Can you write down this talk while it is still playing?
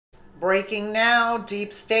Breaking now,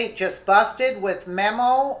 Deep State just busted with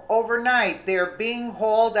Memo overnight. They're being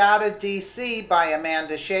hauled out of D.C. by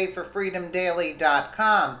Amanda Shea for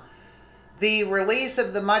FreedomDaily.com. The release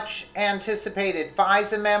of the much-anticipated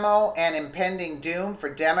FISA memo and impending doom for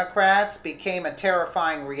Democrats became a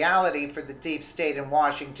terrifying reality for the Deep State in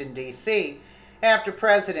Washington, D.C., after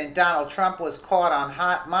President Donald Trump was caught on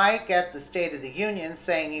hot mic at the State of the Union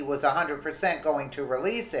saying he was 100% going to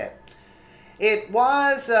release it. It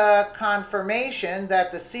was a confirmation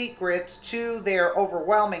that the secrets to their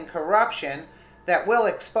overwhelming corruption that will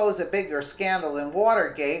expose a bigger scandal than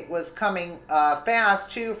Watergate was coming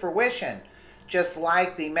fast to fruition. Just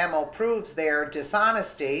like the memo proves their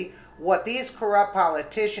dishonesty, what these corrupt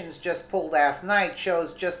politicians just pulled last night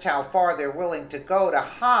shows just how far they're willing to go to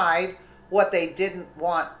hide what they didn't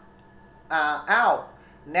want out.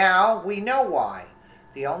 Now we know why.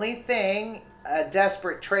 The only thing a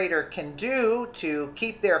desperate traitor can do to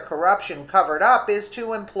keep their corruption covered up is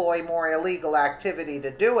to employ more illegal activity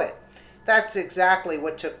to do it. That's exactly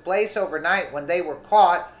what took place overnight when they were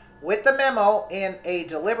caught with the memo in a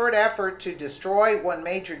deliberate effort to destroy one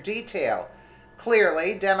major detail.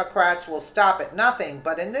 Clearly, Democrats will stop at nothing,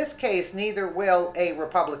 but in this case, neither will a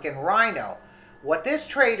Republican rhino. What this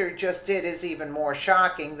traitor just did is even more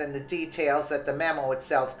shocking than the details that the memo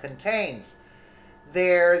itself contains.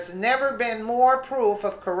 There's never been more proof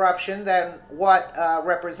of corruption than what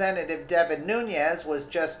Representative Devin Nunes was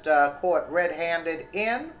just caught red-handed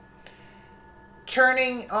in.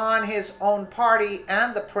 Turning on his own party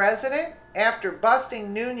and the president. After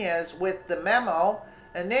busting Nunes with the memo,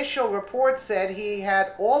 initial reports said he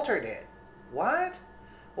had altered it. What?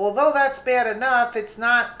 Although that's bad enough, it's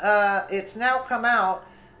now come out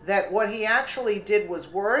that what he actually did was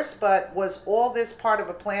worse, but was all this part of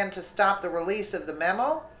a plan to stop the release of the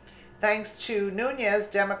memo? Thanks to Nunes,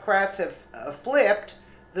 Democrats have flipped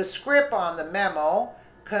the script on the memo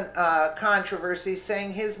controversy,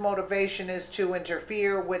 saying his motivation is to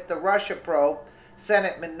interfere with the Russia probe.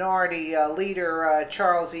 Senate Minority Leader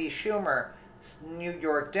Charles E. Schumer, New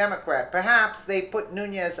York Democrat. Perhaps they put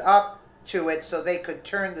Nunes up to it so they could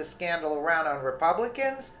turn the scandal around on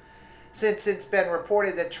Republicans. Since it's been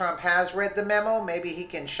reported that Trump has read the memo, maybe he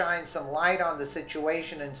can shine some light on the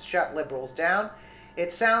situation and shut liberals down.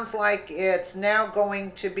 It sounds like it's now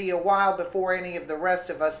going to be a while before any of the rest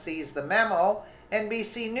of us sees the memo.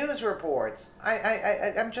 NBC News reports.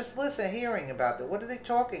 I'm just hearing about that. What are they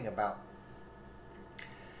talking about?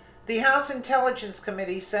 The House Intelligence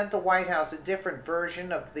Committee sent the White House a different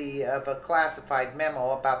version of a classified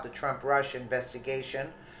memo about the Trump-Russia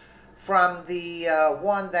investigation from the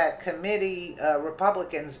one that committee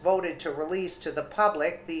Republicans voted to release to the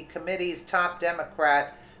public. The committee's top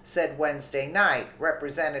Democrat said Wednesday night.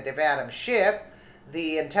 Representative Adam Schiff,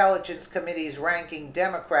 the Intelligence Committee's ranking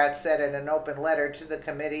Democrat, said in an open letter to the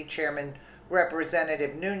committee chairman,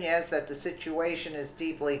 Representative Nunes, that the situation is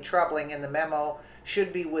deeply troubling and the memo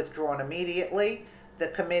should be withdrawn immediately. The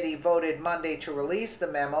committee voted Monday to release the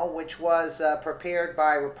memo, which was prepared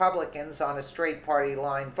by Republicans on a straight party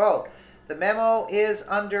line vote. The memo is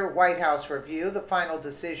under White House review. The final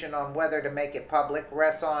decision on whether to make it public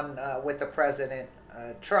rests on with the President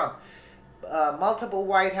Trump. Multiple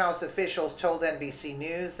White House officials told NBC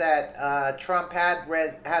News that Trump has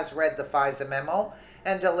read the FISA memo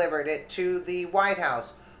and delivered it to the White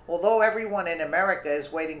House. Although everyone in America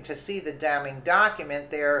is waiting to see the damning document,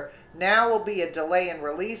 there now will be a delay in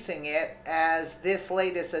releasing it as this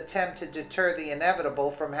latest attempt to deter the inevitable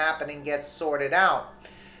from happening gets sorted out.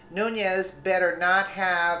 Nunes better not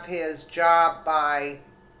have his job by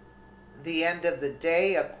the end of the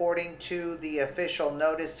day, according to the official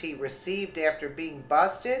notice he received after being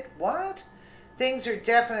busted. What? Things are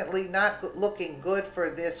definitely not looking good for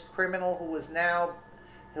this criminal who has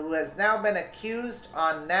now been accused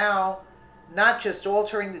on not just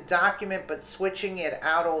altering the document but switching it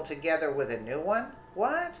out altogether with a new one.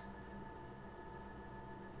 What?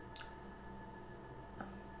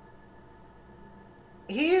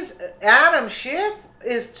 Adam Schiff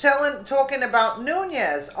is talking about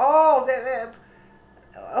Nunes. Oh,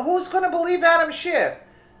 who's going to believe Adam Schiff?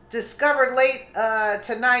 Discovered late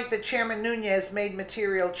tonight that Chairman Nunes made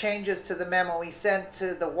material changes to the memo he sent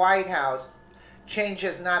to the White House.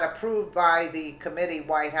 Changes not approved by the committee.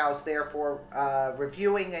 White House, therefore,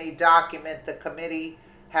 reviewing a document the committee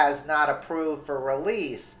has not approved for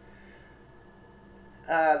release.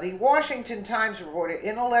 The Washington Times reported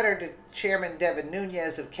in a letter to Chairman Devin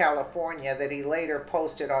Nunes of California that he later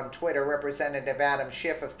posted on Twitter, Representative Adam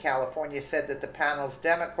Schiff of California said that the panel's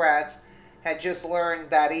Democrats had just learned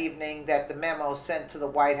that evening that the memo sent to the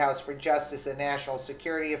White House for Justice and National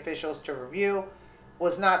Security officials to review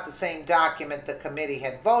was not the same document the committee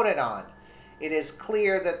had voted on. It is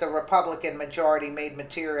clear that the Republican majority made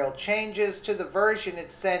material changes to the version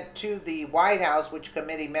it sent to the White House, which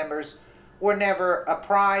committee members were never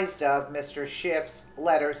apprised of, Mr. Schiff's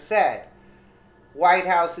letter said. White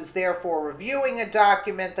House is therefore reviewing a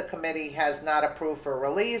document the committee has not approved for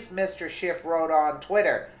release, Mr. Schiff wrote on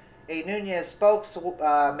Twitter. A Nunes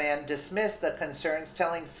spokesman dismissed the concerns,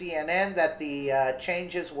 telling CNN that the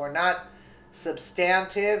changes were not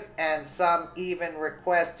substantive and some even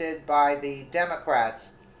requested by the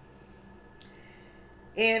Democrats.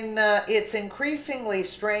 In its increasingly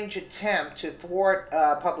strange attempt to thwart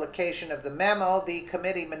publication of the memo, the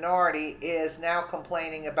committee minority is now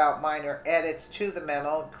complaining about minor edits to the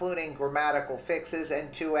memo, including grammatical fixes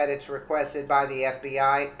and 2 edits requested by the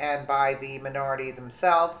FBI and by the minority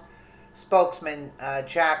themselves. Spokesman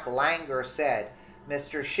Jack Langer said.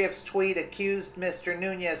 Mr. Schiff's tweet accused Mr.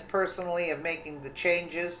 Nunes personally of making the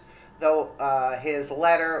changes, though his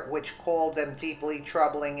letter, which called them deeply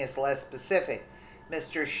troubling, is less specific.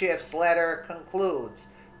 Mr. Schiff's letter concludes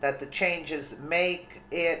that the changes make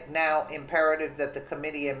it now imperative that the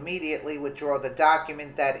committee immediately withdraw the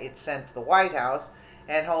document that it sent to the White House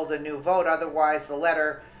and hold a new vote. Otherwise, the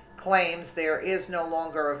letter claims there is no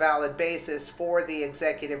longer a valid basis for the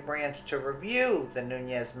executive branch to review the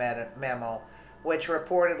Nunes memo, which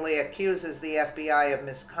reportedly accuses the FBI of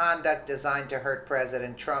misconduct designed to hurt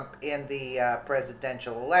President Trump in the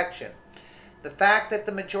presidential election. The fact that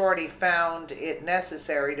the majority found it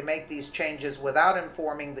necessary to make these changes without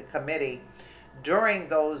informing the committee during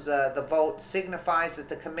the vote signifies that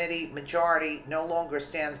the committee majority no longer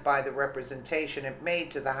stands by the representation it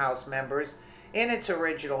made to the House members in its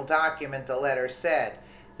original document, the letter said.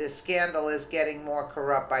 This scandal is getting more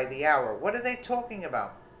corrupt by the hour. What are they talking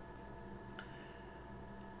about?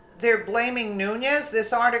 They're blaming Nunes?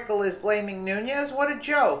 This article is blaming Nunes? What a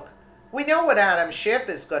joke. We know what Adam Schiff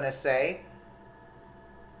is going to say.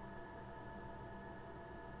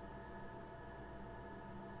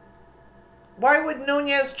 Why would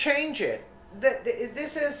Nunes change it?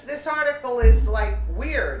 This article is like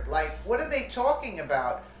weird. Like, what are they talking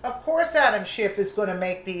about? Of course Adam Schiff is going to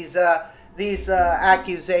make these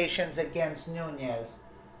accusations against Nunes.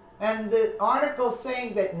 And the article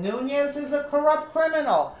saying that Nunes is a corrupt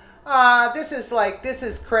criminal. This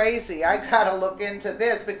is crazy. I gotta look into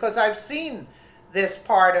this because I've seen this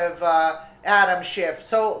part of Adam Schiff.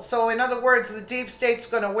 So in other words, the deep state's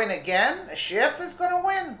going to win again? Schiff is going to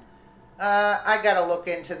win? I gotta look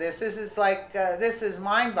into this. This is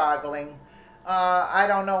mind-boggling. I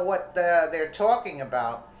don't know what they're talking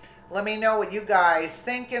about. Let me know what you guys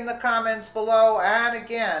think in the comments below. And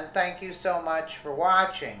again, thank you so much for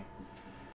watching.